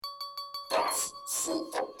Welcome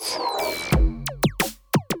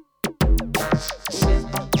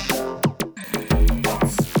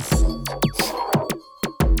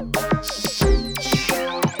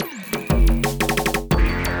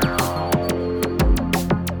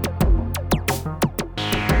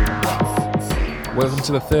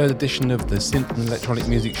to the third edition of the Synth and Electronic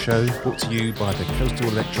Music Show, brought to you by the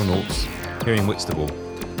Coastal Electronauts here in Whitstable.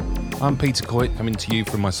 I'm Peter Coyte, coming to you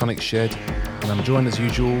from my Sonic shed, and I'm joined as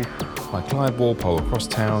usual by Clive Walpole across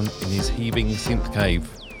town in his heaving synth cave.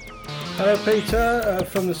 Hello Peter,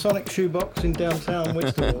 from the Sonic shoebox in downtown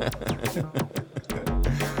Whitstable.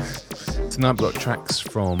 Tonight we've got tracks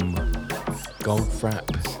from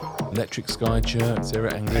Goldfrapp, Electric Skychurch, Zero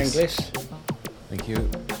Angliss. Thank you.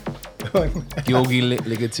 György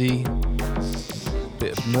Ligeti,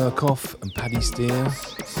 bit of Murcof and Paddy Steer,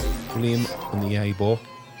 William Onyeabor,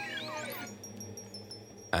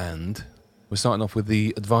 and we're starting off with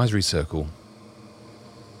the Advisory Circle.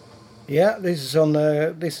 Yeah, this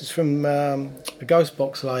is from a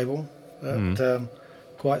Ghostbox label,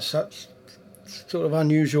 quite such sort of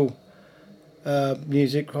unusual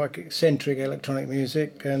music, quite eccentric electronic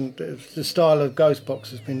music, and the style of Ghostbox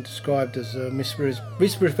has been described as a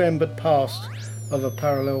misremembered past of a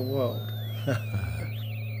parallel world.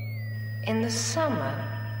 In the summer,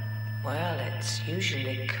 well, it's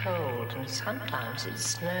usually cold and sometimes it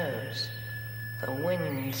snows. The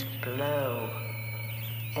winds blow.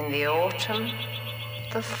 In the autumn,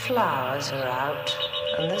 the flowers are out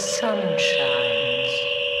and the sun shines.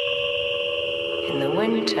 In the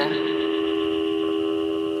winter,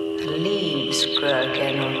 the leaves grow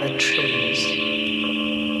again on the trees,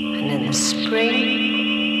 and in the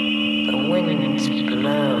spring the winds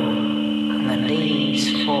blow and the leaves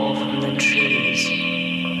fall from the trees,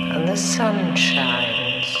 and the sun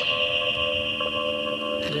shines.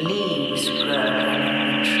 The leaves grow again on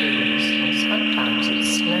the trees, and sometimes it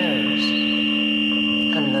snows,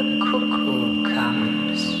 and the cuckoo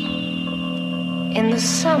comes. In the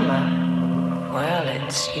summer, well,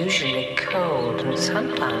 it's usually cold and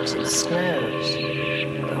sometimes it snows.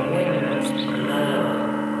 The winds blow.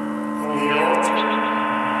 In the autumn,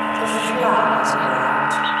 the flowers are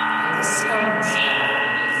out and the sun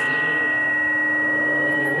shines.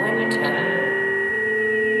 In the winter,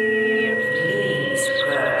 the leaves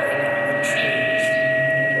grow again on the trees.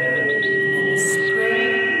 In the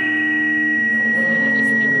spring, the winds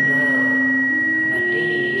blow and the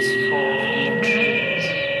leaves fall from the trees.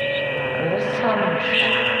 Sun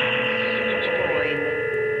shines,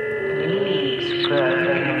 the leaves grow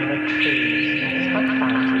on the trees, and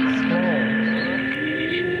sometimes it snows,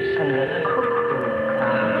 and the cuckoo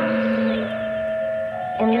comes.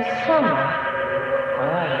 In the summer,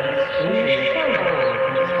 well, it's usually cold,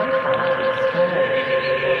 and sometimes it snows,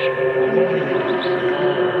 the winds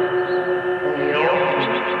blow. In the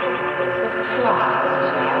autumn, the flowers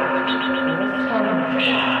are out, and the sun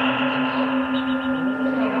shines.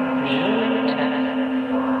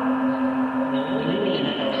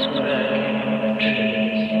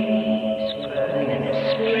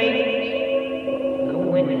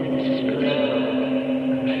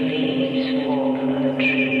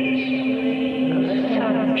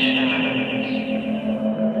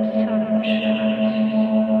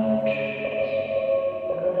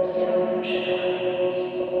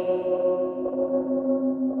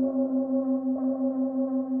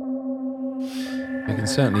 You can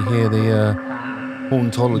certainly hear the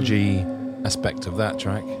hauntology aspect of that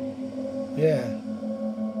track. Yeah.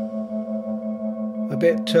 A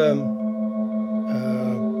bit,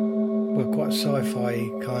 quite sci-fi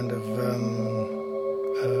kind of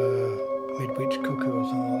Midwich Cuckoo or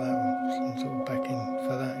something like that. Some sort of backing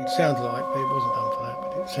for that. It sounds like, but it wasn't done for that.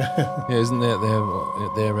 But it's yeah, isn't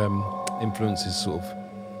their influences sort of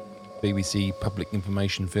BBC public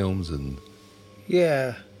information films and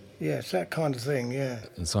yeah, it's that kind of thing. Yeah,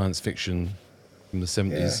 and science fiction from the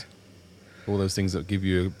 70s. All those things that give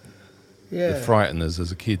you the frighteners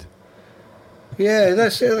as a kid. Yeah,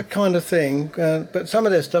 that's the kind of thing. But some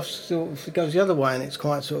of their stuff sort of goes the other way, and it's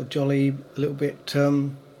quite sort of jolly, a little bit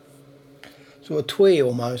sort of twee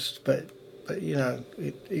almost. But you know,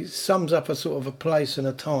 it sums up a sort of a place and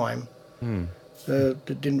a time that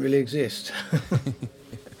didn't really exist.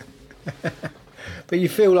 But you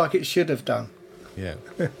feel like it should have done. Yeah.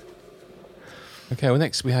 Okay. Well,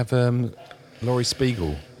 next we have Laurie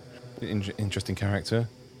Spiegel. Interesting character.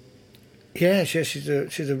 Yeah, she's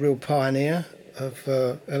a real pioneer of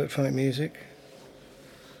electronic music.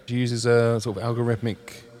 She uses a sort of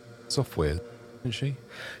algorithmic software, doesn't she?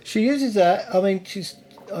 She uses that. I mean,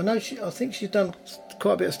 I think she's done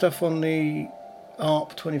quite a bit of stuff on the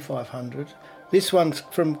ARP 2500, This one's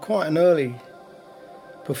from quite an early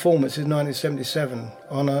performance in 1977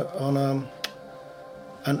 on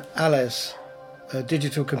an Alice, a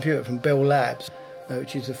digital computer from Bell Labs,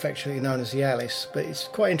 which is affectionately known as the Alice. But it's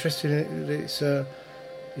quite interesting that it's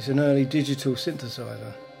an early digital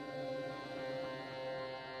synthesizer.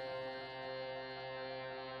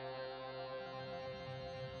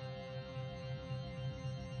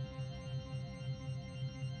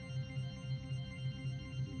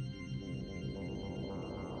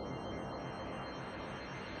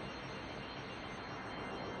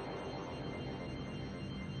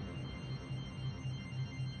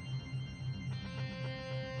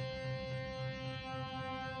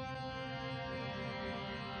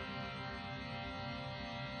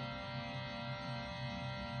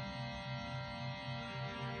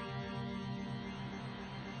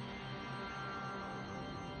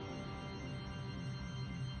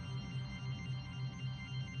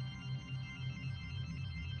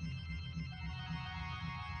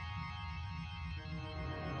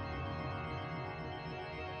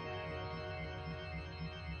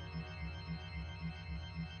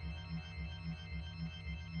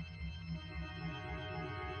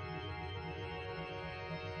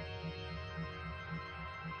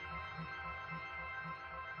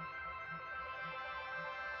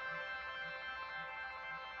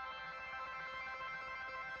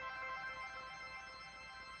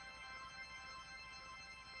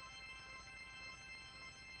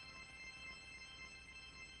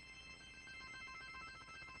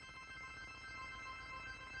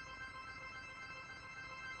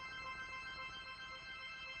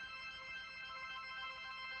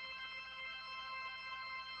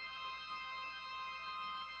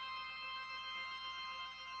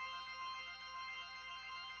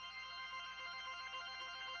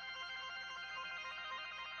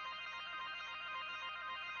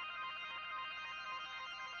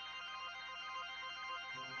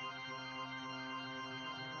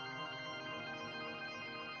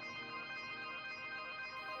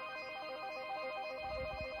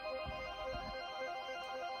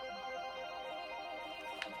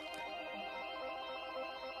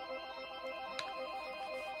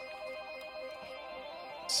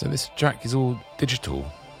 So this track is all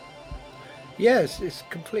digital? Yes, it's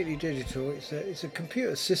completely digital. It's a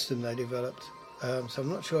computer system they developed. So I'm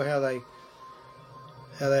not sure how they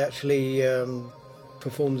actually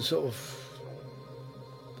perform the sort of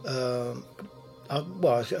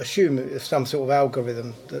I assume it's some sort of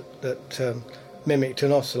algorithm that mimicked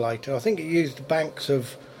an oscillator. I think it used banks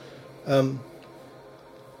of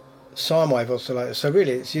sine wave oscillators. So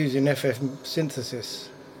really, it's using FM synthesis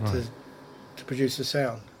to produce the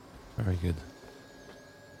sound. Very good.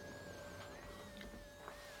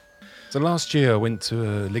 So last year I went to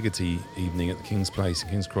a Ligeti evening at the King's Place in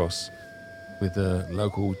King's Cross with a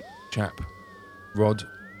local chap, Rod,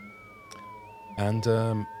 and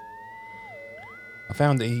I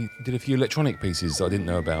found that he did a few electronic pieces that I didn't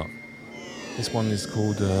know about. This one is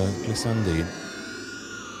called Glissandi.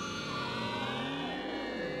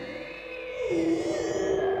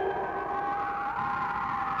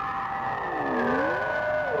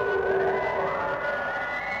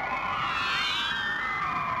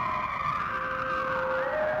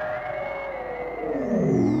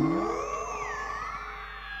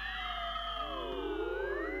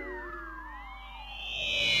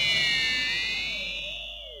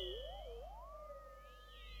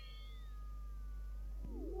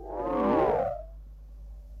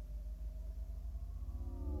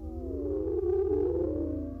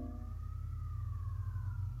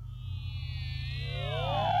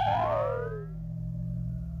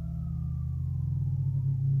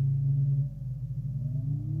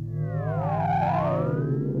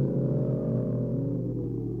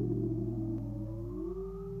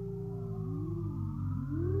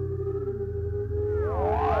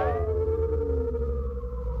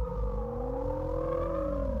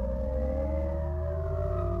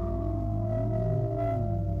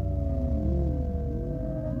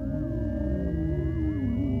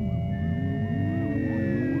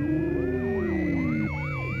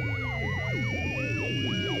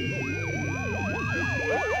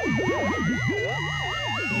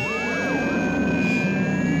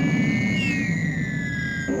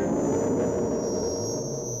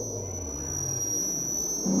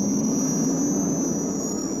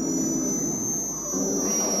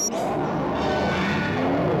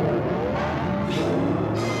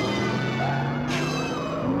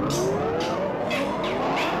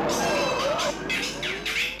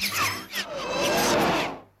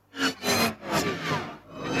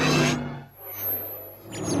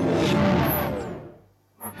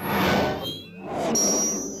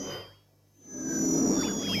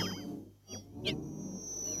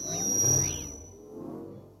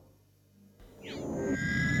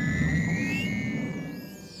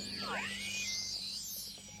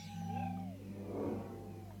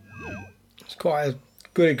 It's quite a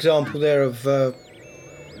good example there of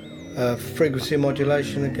frequency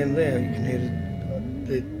modulation again there. You can hear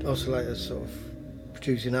the oscillators sort of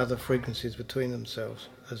producing other frequencies between themselves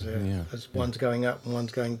as one's going up and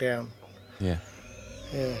one's going down. Yeah.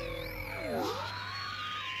 Yeah.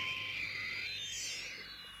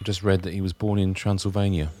 I just read that he was born in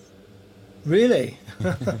Transylvania. Really?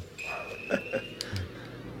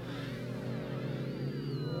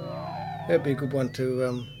 That'd be a good one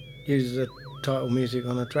to use as a title music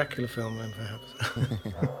on a Dracula film then, perhaps.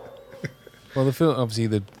 Well, the film, obviously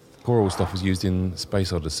the choral stuff was used in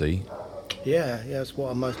Space Odyssey. Yeah, that's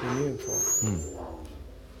what I mostly knew him for.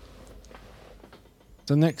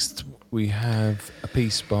 So next we have a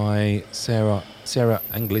piece by Sarah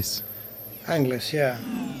Angliss. Angliss, yeah.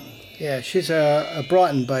 Yeah, she's a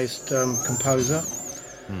Brighton-based composer.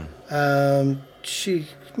 She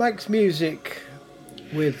makes music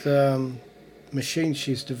with machines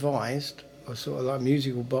she's devised, or sort of like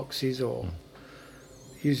musical boxes, or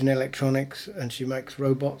using electronics, and she makes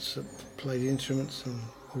robots that play the instruments and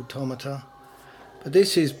automata. But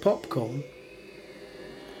this is Popcorn,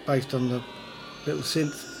 based on the little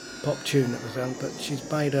synth pop tune that was done, but she's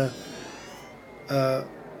made an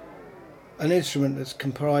instrument that's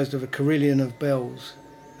comprised of a carillon of bells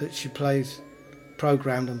that she plays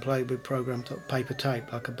programmed and played with programmed paper tape,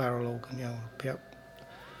 like a barrel organ, you know.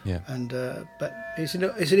 Yeah. And but it's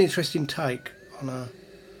an interesting take on a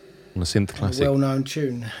synth classic, a well-known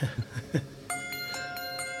tune.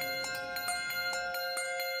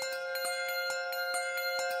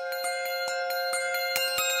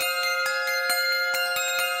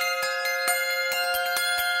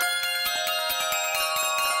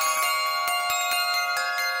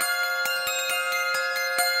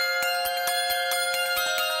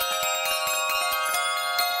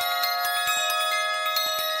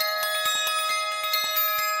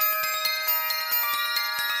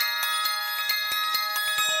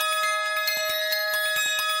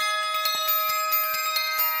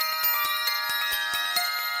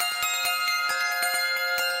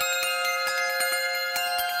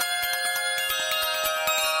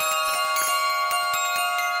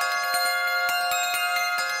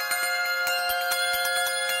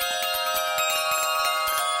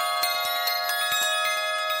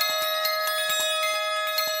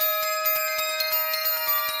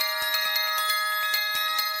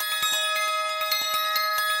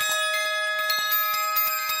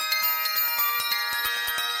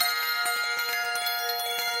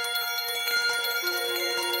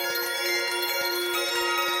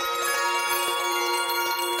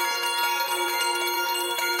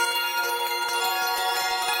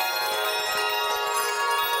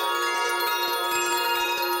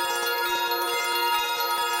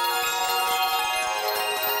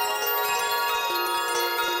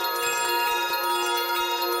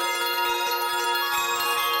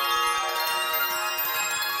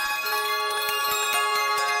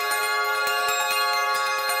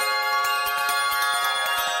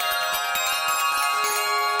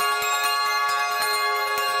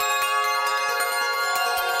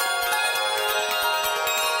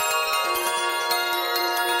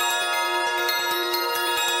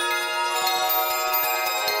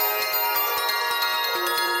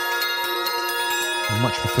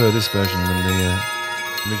 much prefer this version than the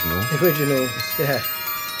original. The original, yeah.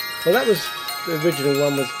 Well, that was the original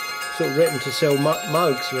one was sort of written to sell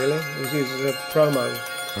mugs. Really, it was used as a promo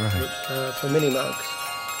for mini mugs.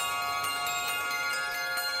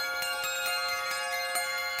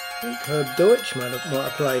 I think Herb Deutsch might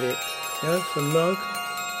have played it, you know, from Moog.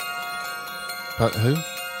 But who?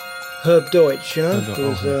 Herb Deutsch, you know, who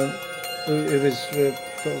was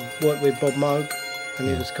sort of worked with Bob Moog, and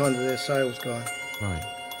he was kind of their sales guy. Right.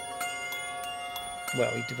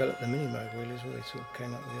 Well, he developed the mini Moog, really, is what he sort of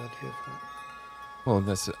came up with the idea for it. Well,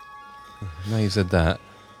 that's now you said that.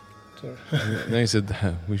 Sorry. Now you said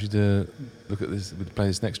that, we should look at this. We'd play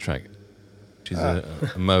this next track, which is a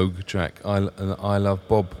Moog track. An I Love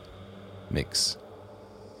Bob mix.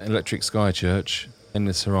 Electric Skychurch,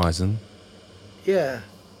 Endless Horizon. Yeah.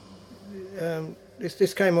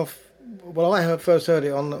 This came off. Well, I first heard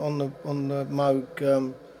it on the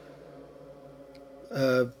Moog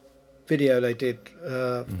video they did,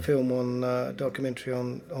 film on documentary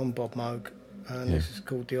on Bob Moog, and this is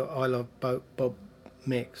called the I Love Bob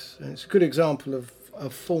mix, and it's a good example of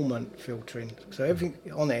formant filtering. So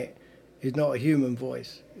everything on it is not a human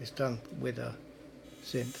voice; it's done with a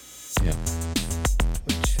synth. Yeah.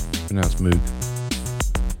 Which Pronounced Moog.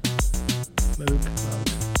 Moog.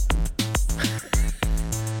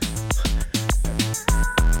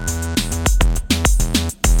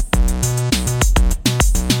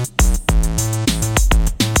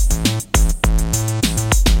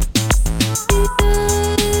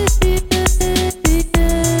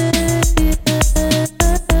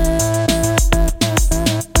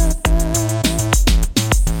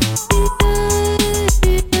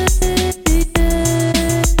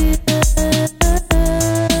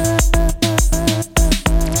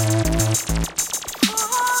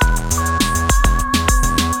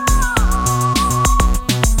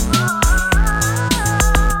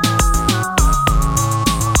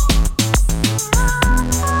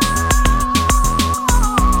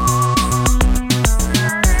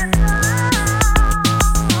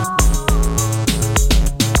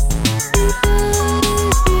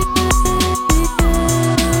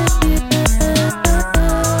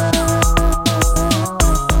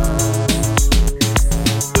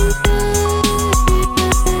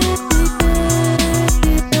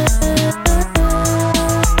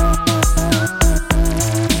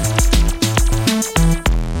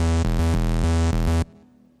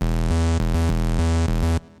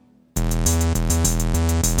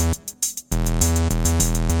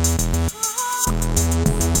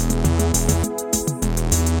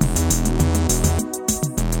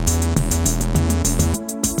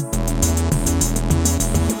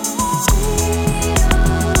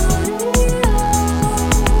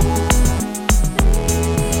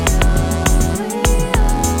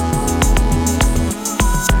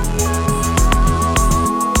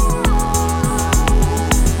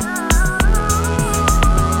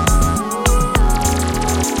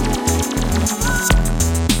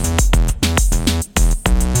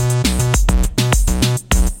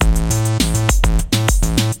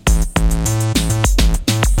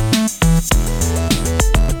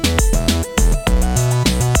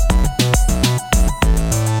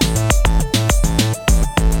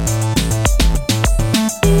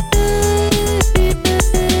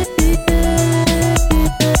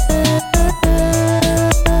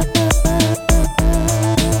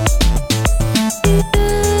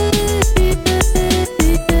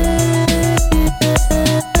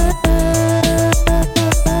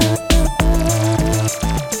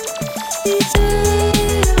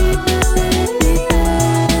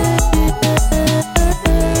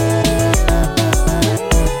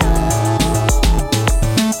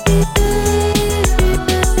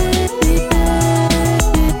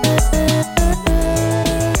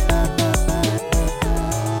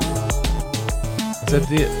 said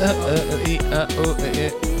the it's not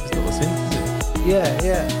a synth, is it?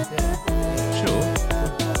 Yeah. Sure.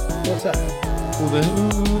 What's that? All the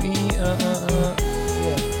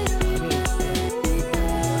Yeah. It is.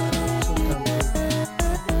 Sometimes I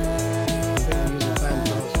think I use a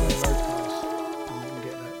bandpass or a low pass, and you can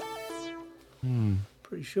get that.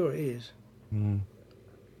 Pretty sure it is.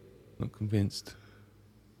 Not convinced.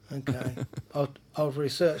 Okay. I'll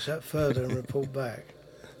research that further and report back.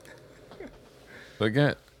 But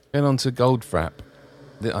going on to Goldfrapp,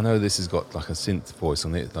 I know this has got like a synth voice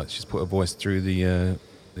on it. Like she's put a voice through the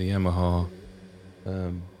Yamaha.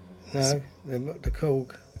 No, the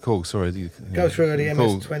Korg. Korg, sorry. Go through the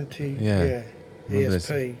Korg. MS-20. Yeah.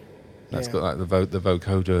 ESP. That's got like the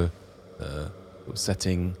vocoder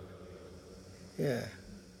setting. Yeah.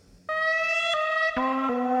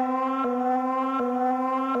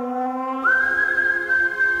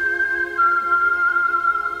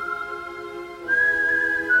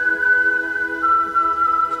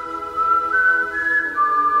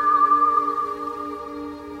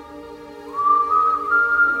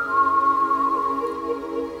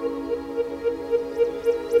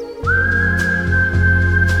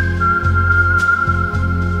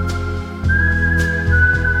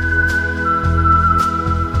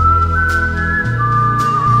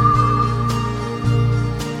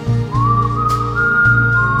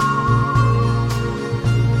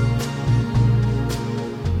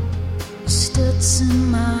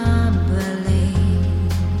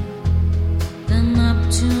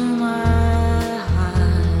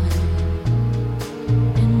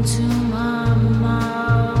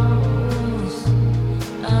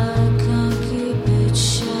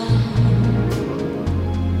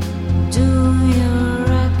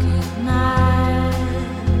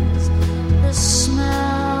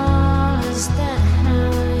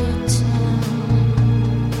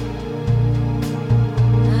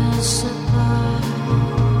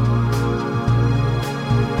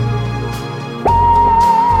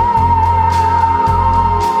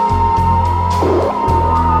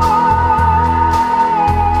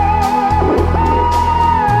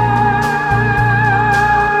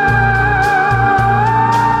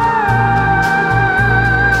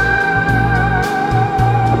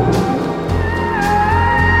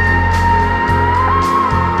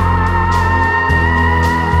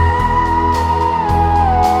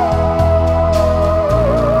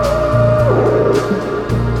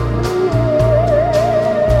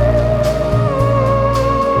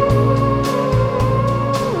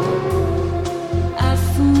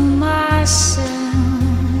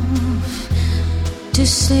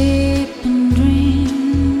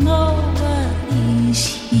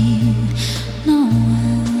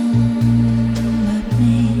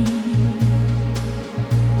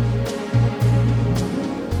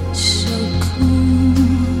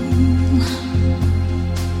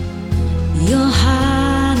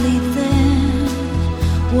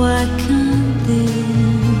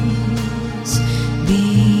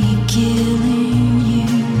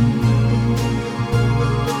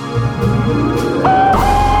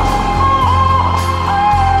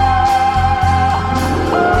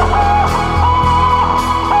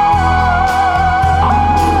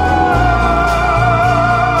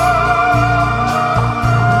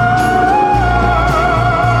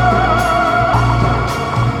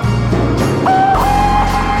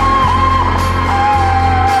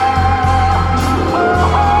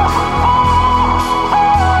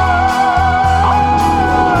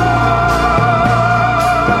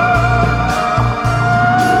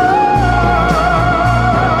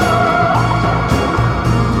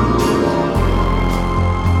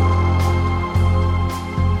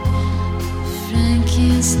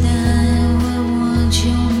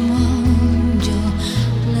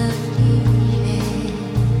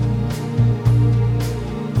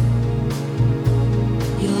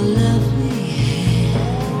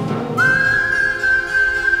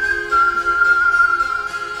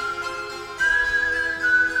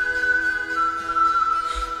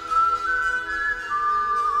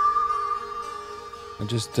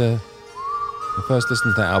 I first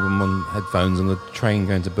listened to that album on headphones on the train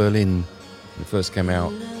going to Berlin when it first came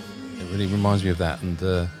out. It really reminds me of that, and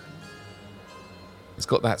it's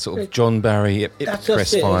got that sort of John Barry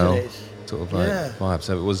Ipcrest file sort of like vibe.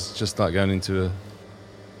 So it was just like going into a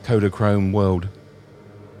Kodachrome world.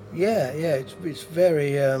 Yeah, it's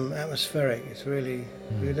very atmospheric. It's really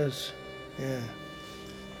does, yeah.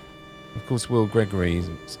 Of course, Will Gregory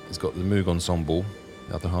has got the Moog Ensemble,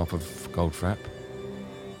 the other half of Goldfrapp.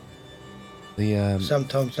 The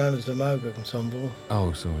sometimes known as the Moog Ensemble.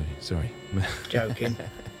 Oh, sorry. Joking.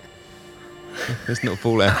 Let's not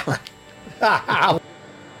fall out.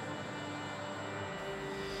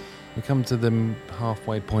 we come to the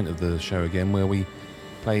halfway point of the show again, where we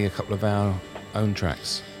play a couple of our own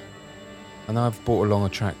tracks. And I've brought along a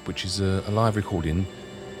track which is a live recording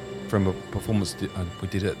from a performance we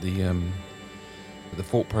did at the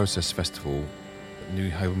Thought Process Festival at New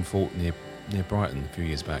Haven Fort near Brighton a few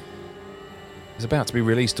years back. It's about to be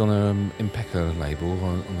released on an Impeca label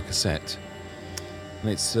on a cassette, and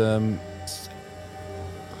it's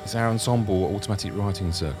our ensemble automatic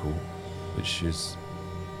writing circle, which is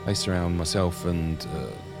based around myself and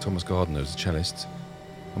Thomas Gardner as a cellist,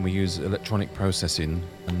 and we use electronic processing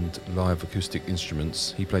and live acoustic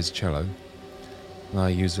instruments. He plays cello, and I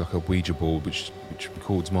use like a Ouija board which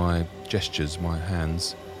records my gestures, my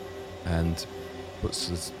hands, and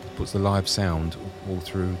puts the live sound all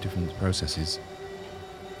through different processes.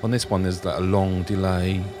 On this one there's like a long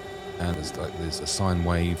delay, and there's a sine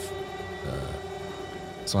wave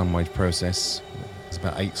process. There's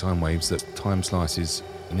about 8 sine waves that time slices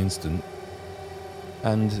an instant.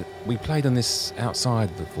 And we played on this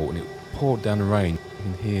outside the fort, and it poured down the rain.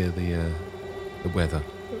 You can hear the weather.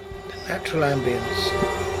 The natural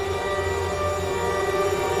ambience.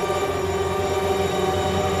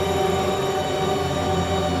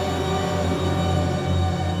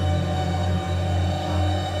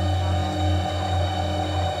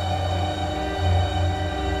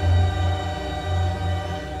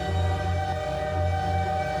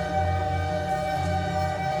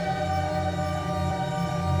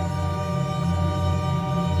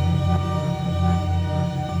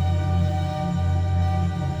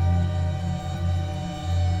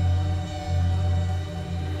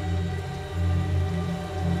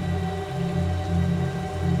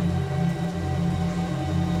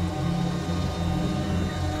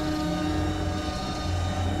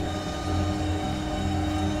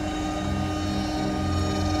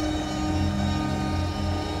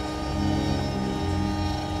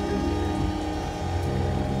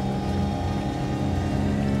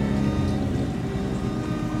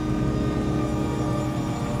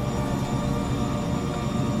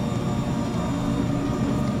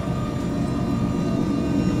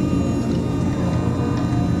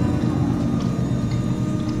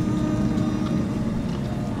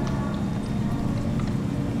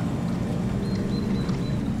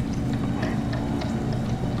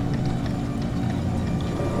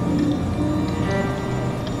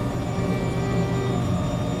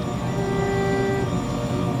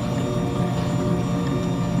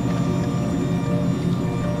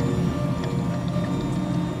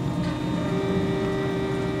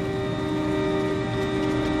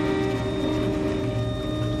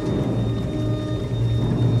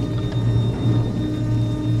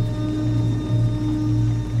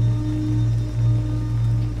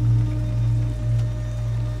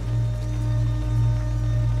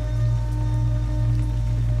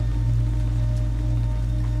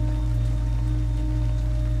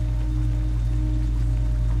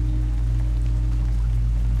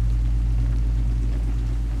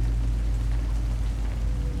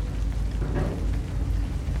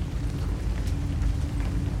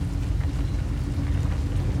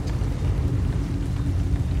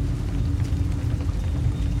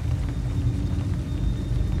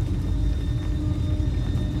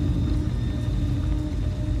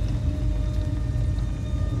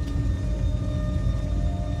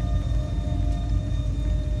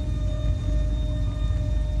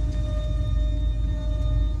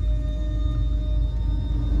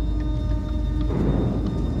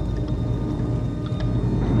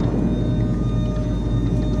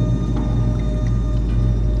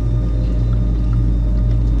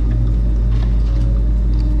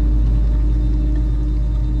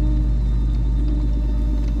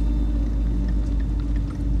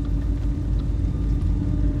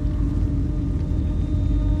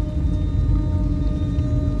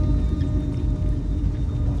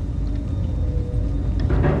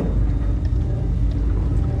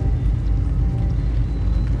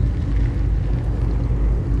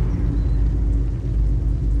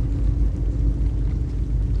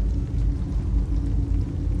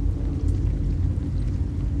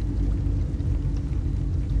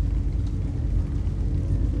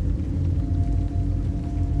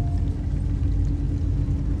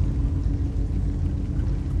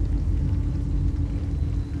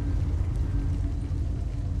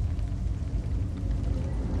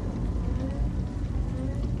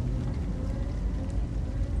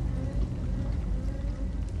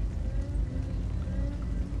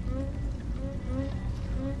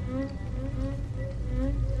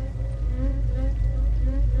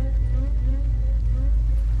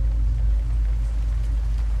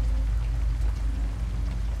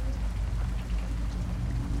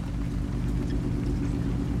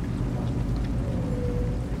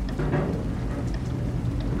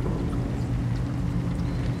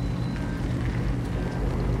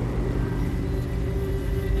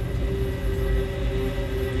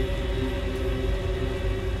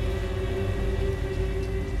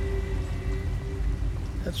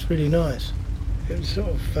 really nice. It was sort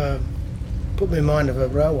of put me in mind of a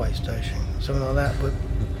railway station, something like that, but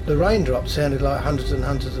the raindrops sounded like hundreds and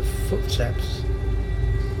hundreds of footsteps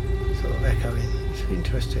sort of echoing. It's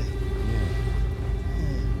interesting.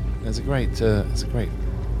 Yeah. It's a great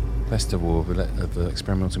festival of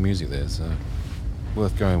experimental music there, so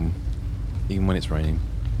worth going even when it's raining.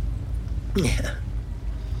 Yeah.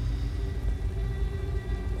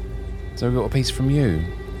 So we've got a piece from you.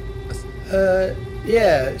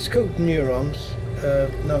 Yeah, it's called Neurons.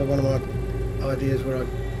 Another one of my ideas where I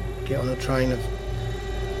get on a train of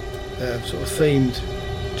sort of themed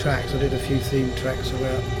tracks. I did a few themed tracks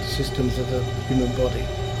about systems of the human body,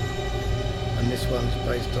 and this one's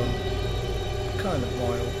based on kind of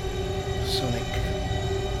my sonic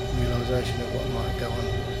realisation of what might go on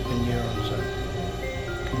in neurons, so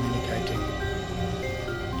communicating.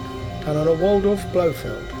 Done on a Waldorf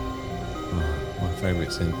Blofeld. Oh, my favourite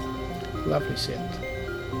synth. Lovely synth.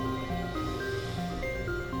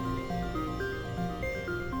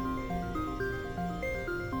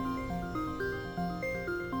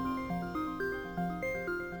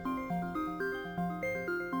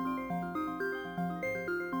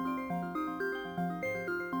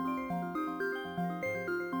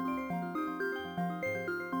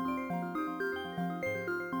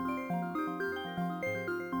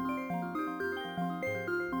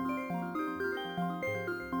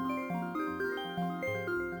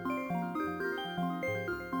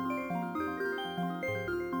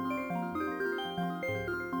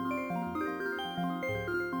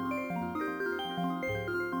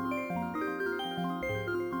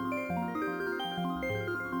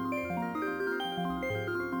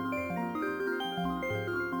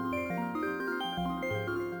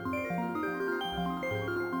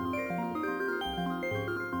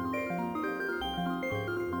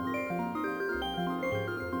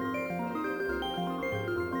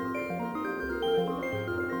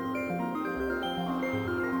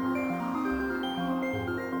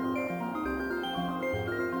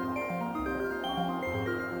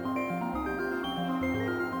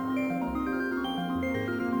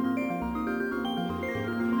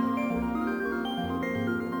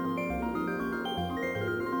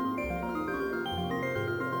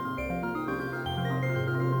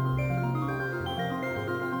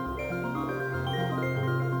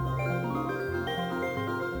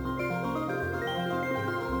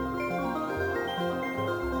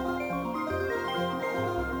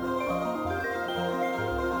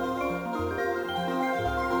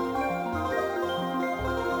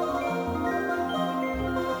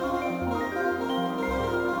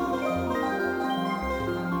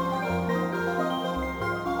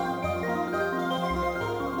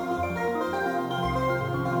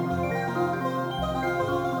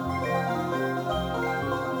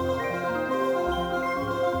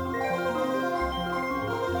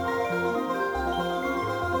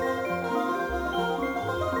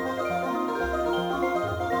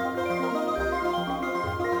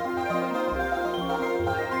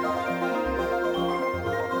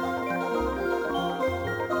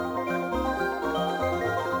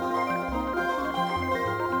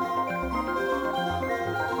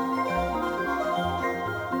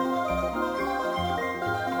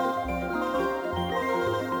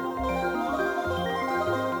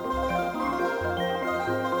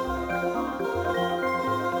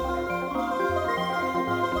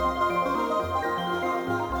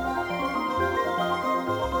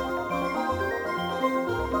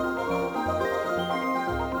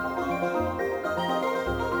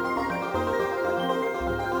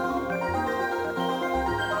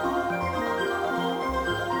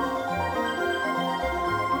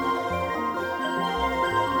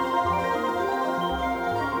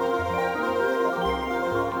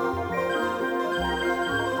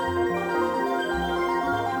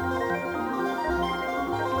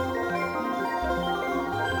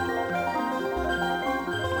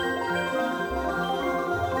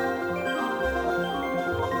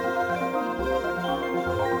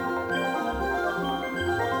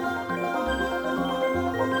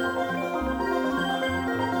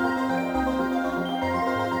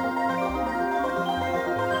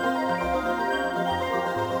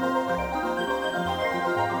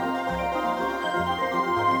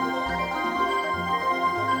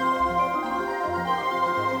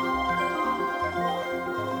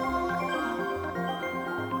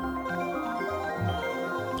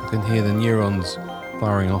 Can hear the neurons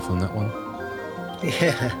firing off on that one.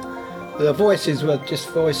 Yeah, the voices were just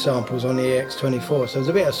voice samples on the EX24, so there's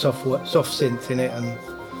a bit of soft synth in it and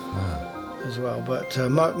as well, but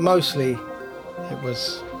mostly it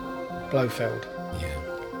was Blofeld. Yeah,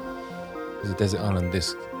 there's a Desert Island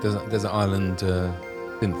disc desert island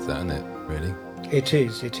synth, that, isn't it? Really. It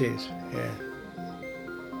is. Yeah.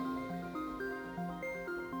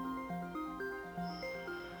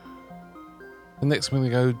 The next one we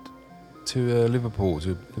go to a Liverpool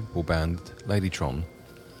band, Ladytron.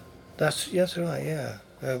 That's right. Yeah,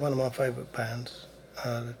 one of my favourite bands.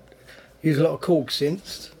 Use a lot of Korg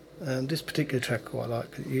synths. This particular track I quite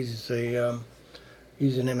like. It uses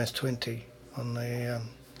an MS-20 on the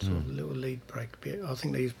sort of little lead break bit. I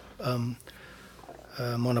think they use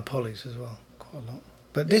monopolys as well, quite a lot.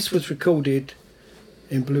 But this was recorded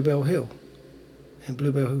in Bluebell Hill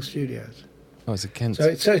Studios. Oh, it's a Kent. So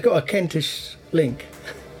it's got a Kentish link.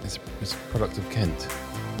 It's a product of Kent.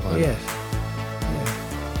 Yes.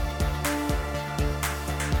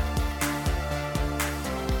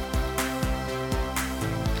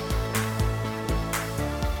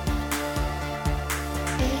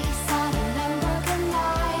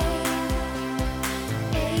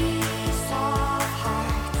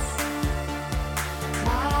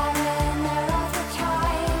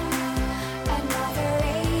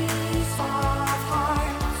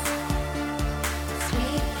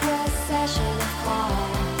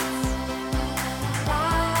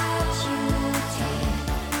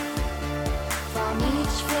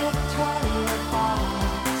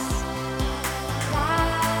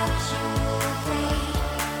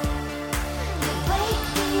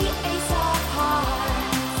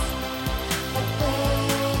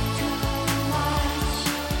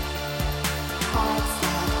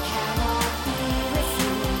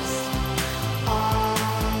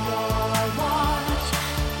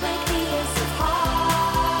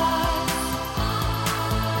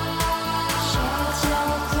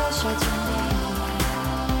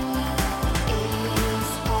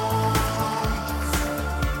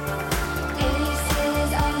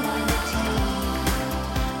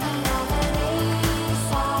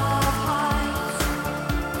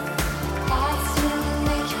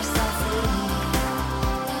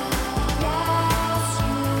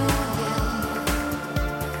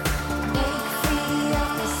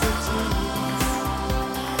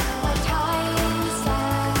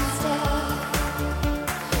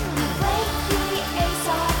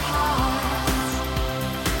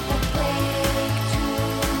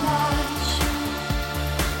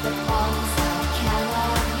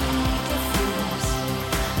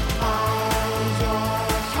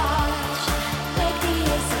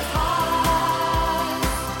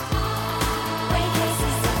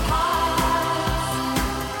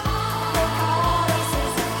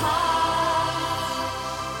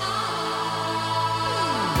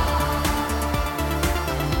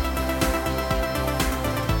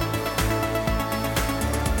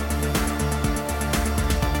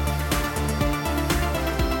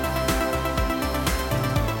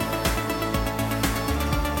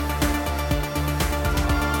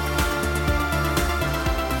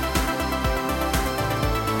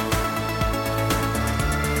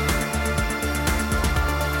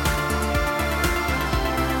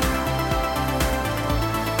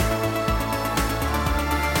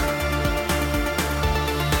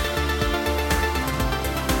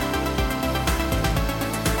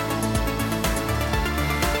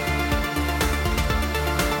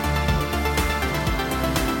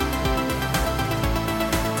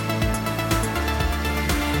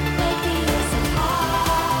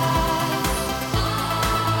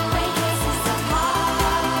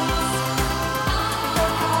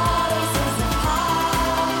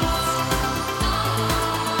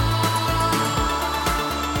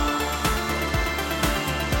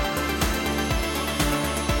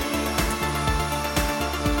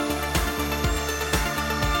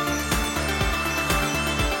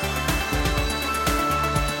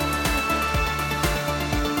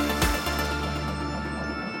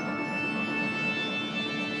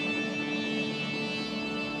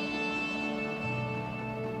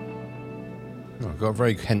 Got a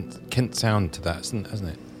very Kent sound to that, hasn't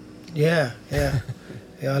it? Yeah.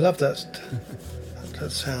 I love that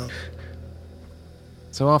sound.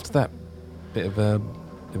 So after that bit of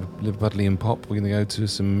Liverpudlian pop, we're going to go to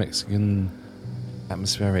some Mexican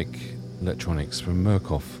atmospheric electronics from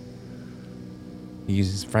Murcof. He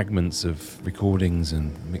uses fragments of recordings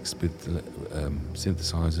and mixed with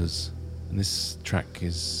synthesizers. And this track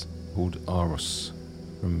is called Aros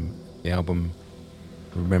from the album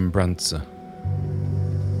Remembranza.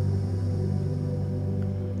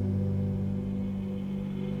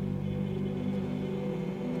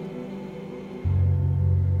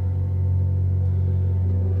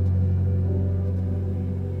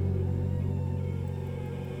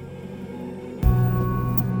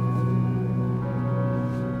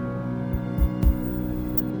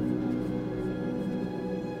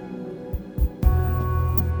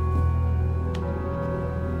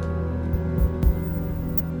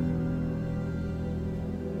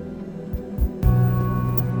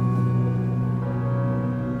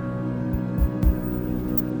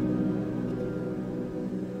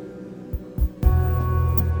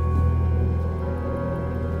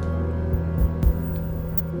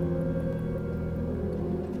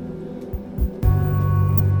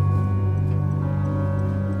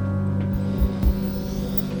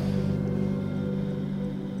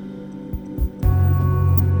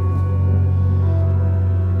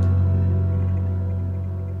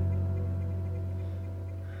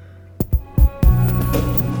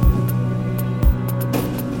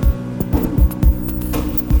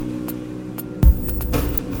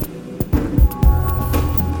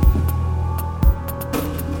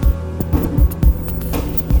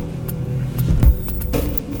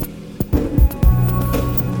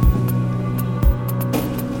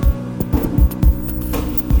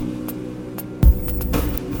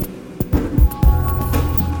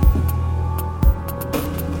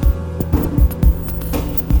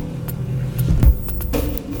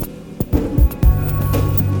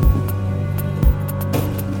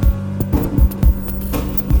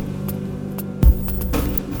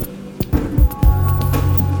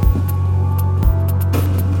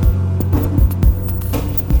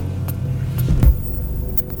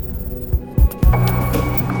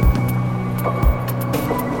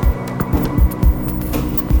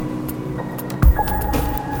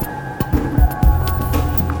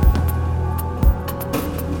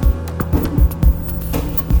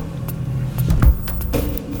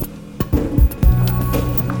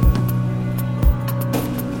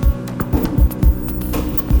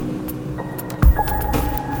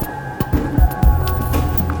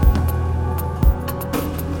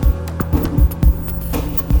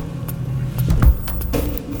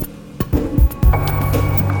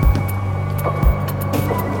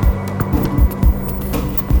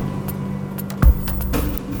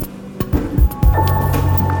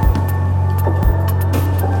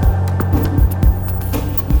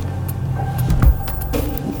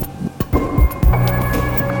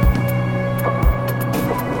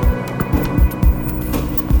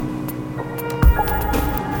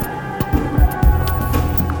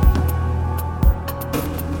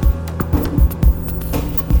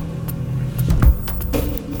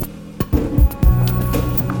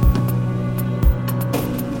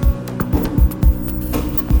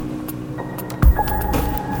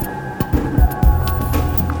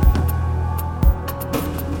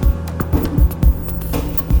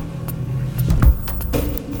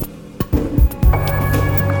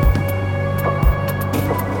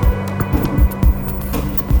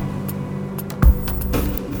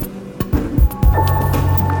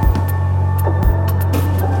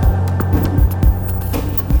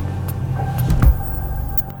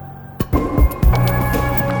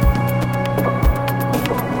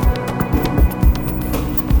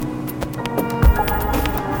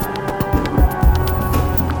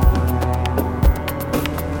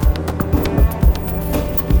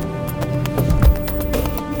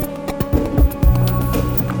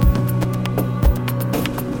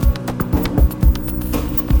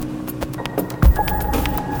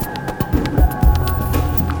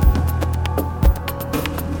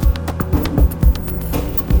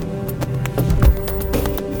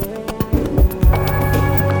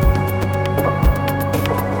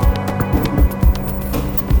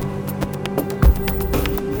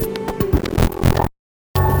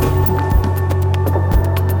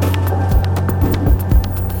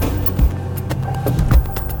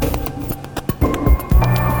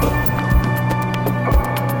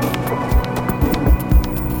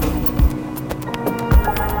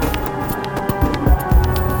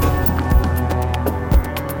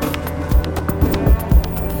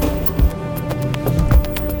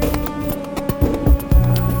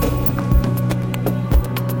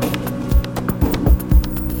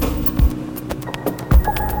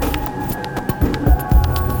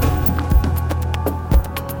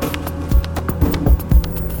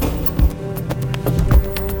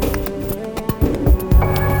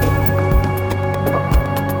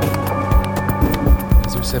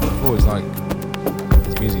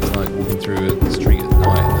 music's like walking through a street at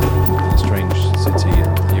night in a strange city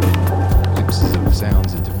and hearing glimpses of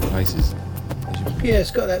sounds in different places. Yeah,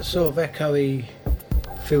 it's got that sort of echoey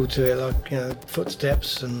feel to it, like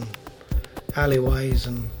footsteps and alleyways,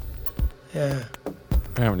 and yeah.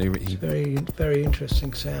 Apparently, it's very, very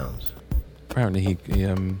interesting sounds. Apparently, he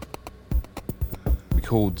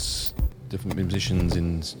records different musicians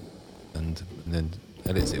and then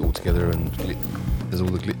edits it all together and there's all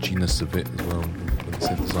the glitchiness of it as well with the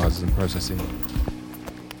synthesizers and processing.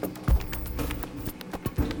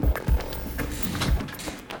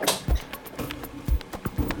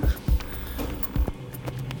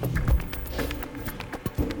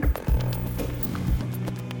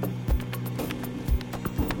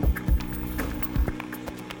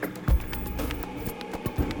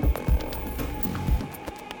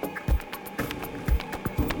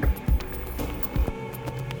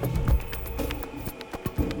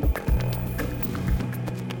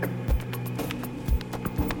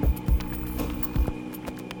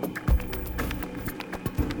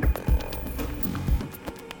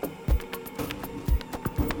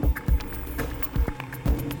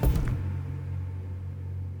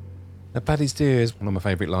 Paddy is one of my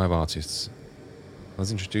favourite live artists. I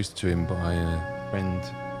was introduced to him by a friend,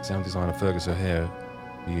 sound designer Fergus O'Hare,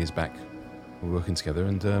 a few years back. We were working together,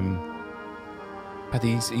 and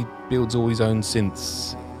Paddy, he builds all his own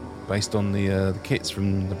synths based on the kits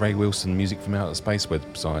from the Ray Wilson Music from Outer Space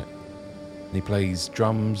website. And he plays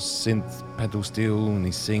drums, synth, pedal steel, and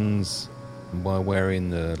he sings while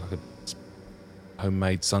wearing like a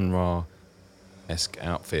homemade Sun Ra-esque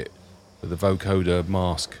outfit with a vocoder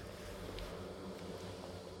mask.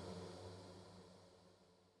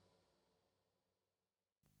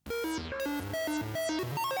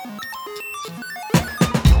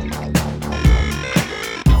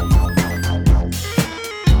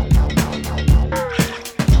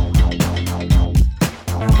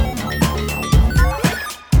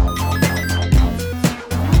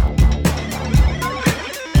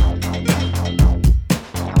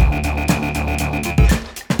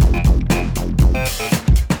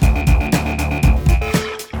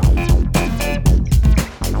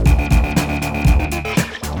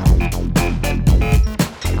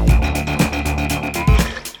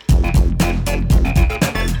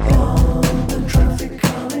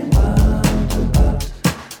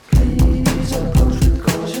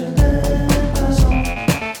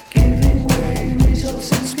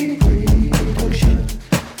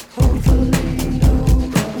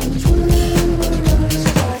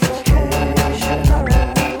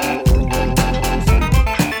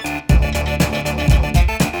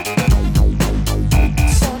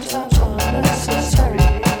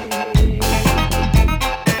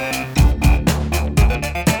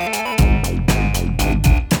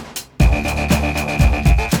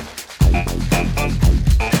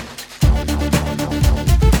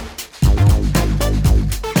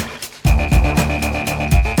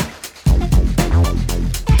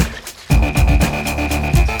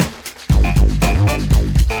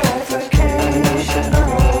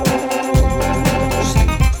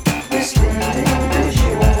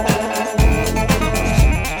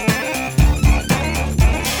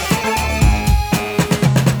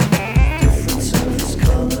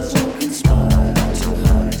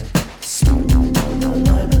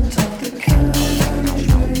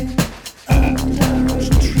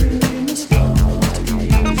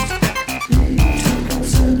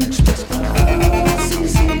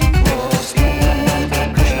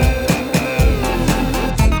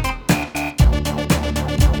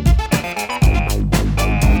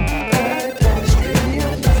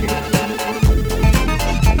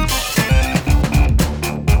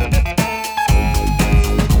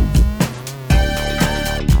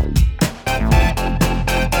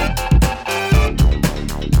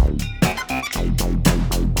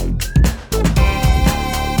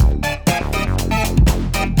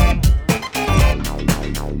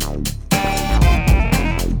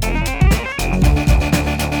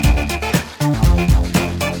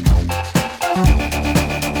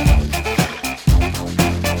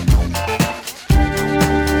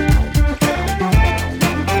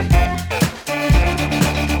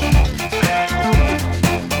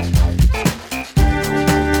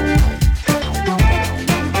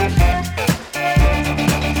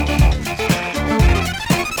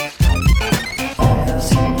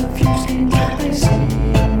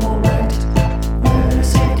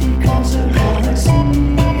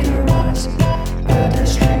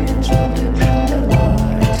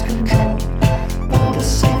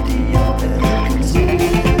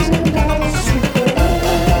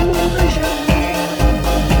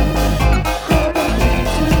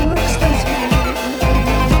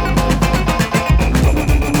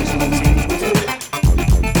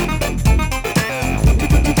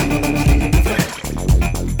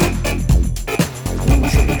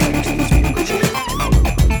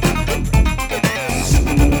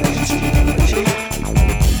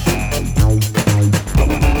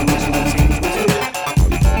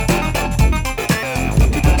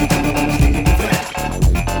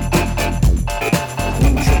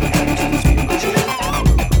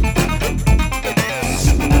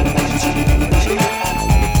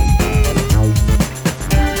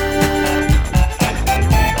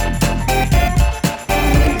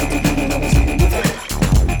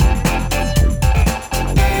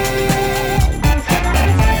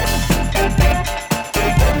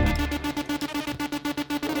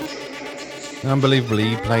 unbelievably,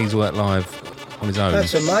 he plays work live on his own.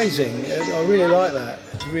 That's amazing. I really like that.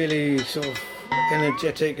 It's really sort of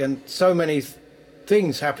energetic and so many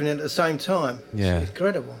things happening at the same time. Yeah. It's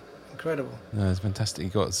incredible. No, it's fantastic. You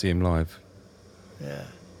got to see him live. Yeah,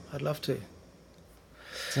 I'd love to.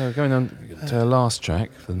 So going on to our last track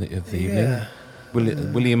of the evening,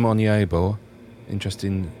 William Onyeabor,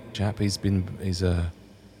 interesting chap. He's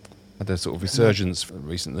had a sort of resurgence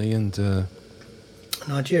recently, and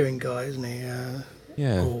Nigerian guy, isn't he?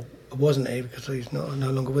 yeah. Or wasn't he? Because he's no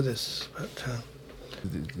longer with us. But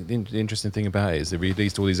the interesting thing about it is they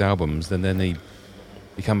released all these albums, then he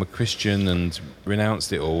become a Christian and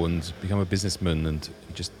renounced it all and become a businessman, and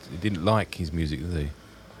he didn't like his music, did he?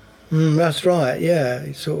 That's right. Yeah,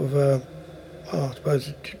 he sort of. I suppose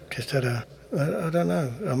it just had a. I don't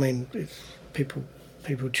know. I mean, it's people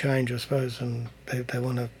change, I suppose, and they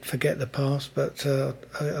want to forget the past. But I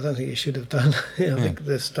don't think he should have done. I think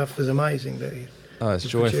the stuff was amazing that he. Oh, it's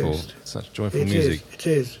joyful. Produced. Such joyful music. It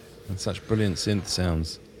is. And such brilliant synth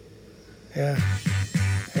sounds. Yeah.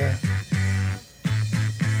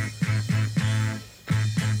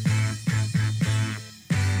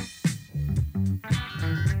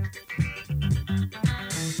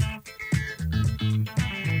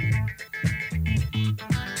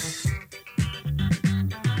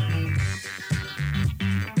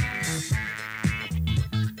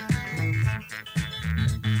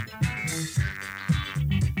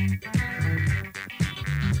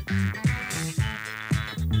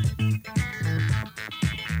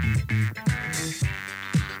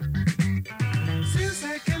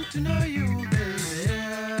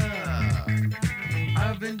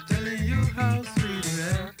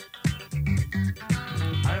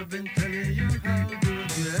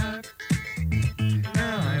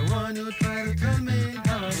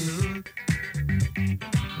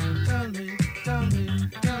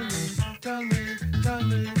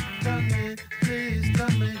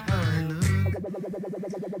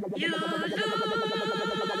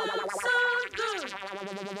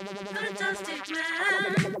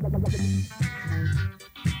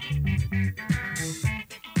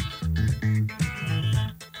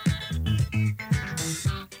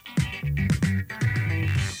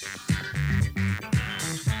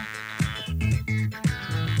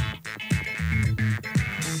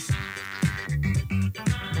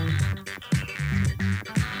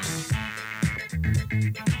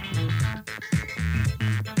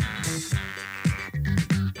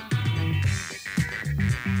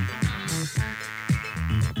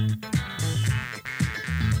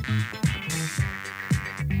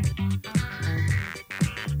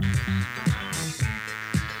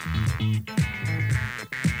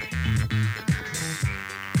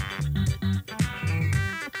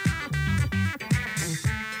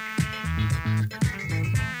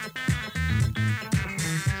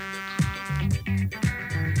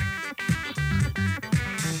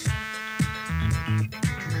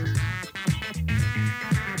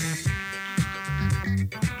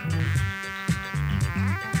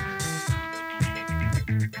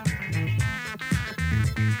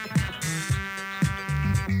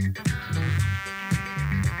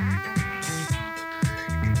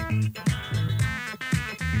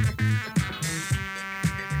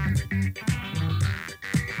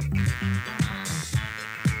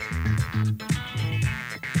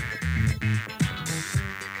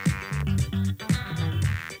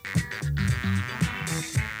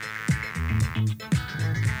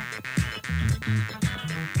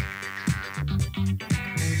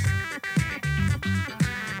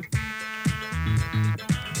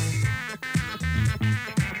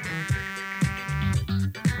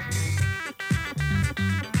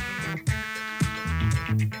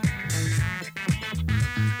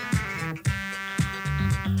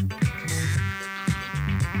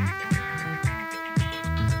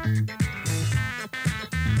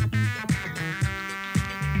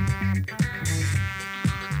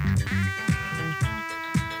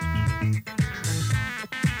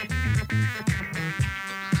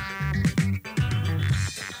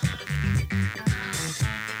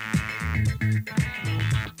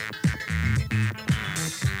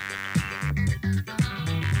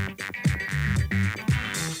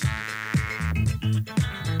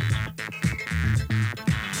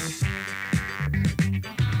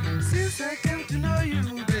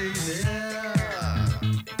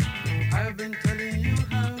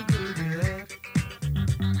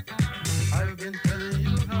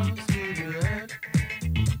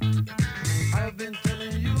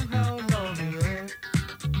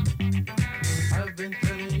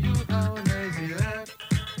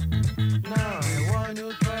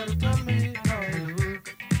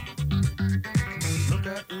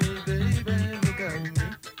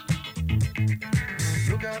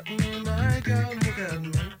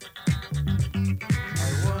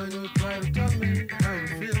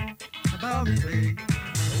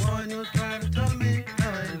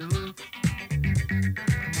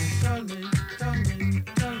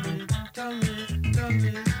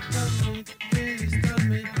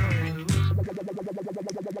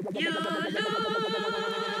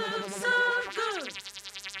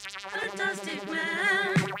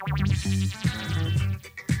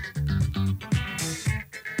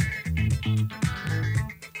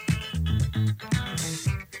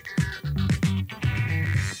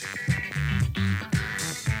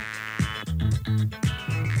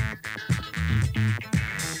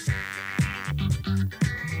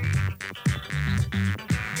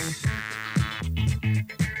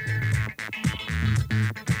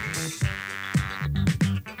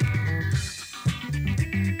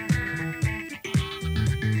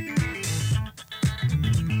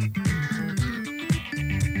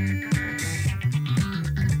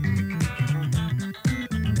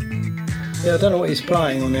 Yeah, I don't know what he's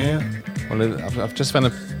playing on here. Well, I've just found a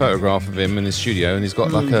photograph of him in his studio, and he's got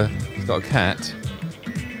he's got a cat.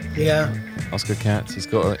 Yeah. Oscar cat. He's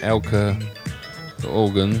got an Elka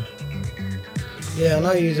organ. Yeah, I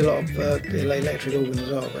know you use a lot of electric organ as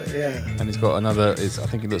well, but yeah. And he's got another. I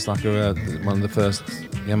think it looks like one of the first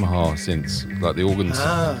Yamaha synths, like the organs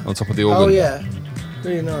on top of the organ. Oh yeah,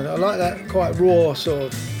 really nice. I like that quite raw sort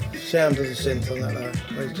of sound of the synth on that though.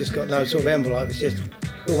 It's just got no sort of envelope. It's just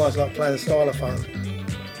almost like playing a stylophone.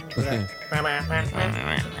 Yeah.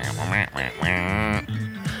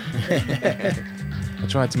 I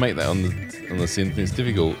tried to make that on the synth. It's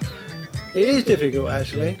difficult. It is difficult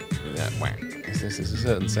actually. Yeah, it's a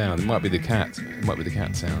certain sound. It might be the cat. It might be the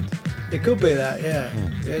cat sound. It could be that, yeah.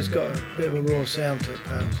 Yeah, it's got a bit of a raw sound to it,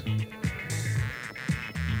 perhaps.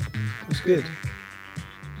 It's good.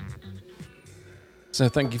 So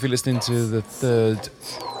thank you for listening to the third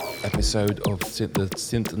episode of the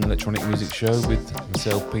Synth and Electronic Music Show with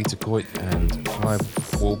myself, Peter Coyte, and Clive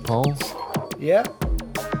Walpole. Yeah.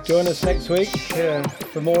 Join us next week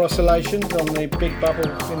for more oscillations on the big bubble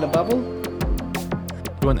in the bubble.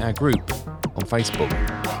 Join our group on Facebook,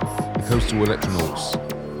 the Coastal Electronauts.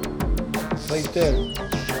 Please do.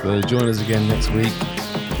 So join us again next week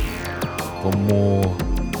for more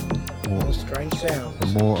strange sounds. For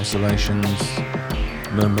more oscillations,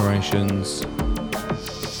 murmurations,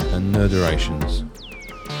 and nerderations.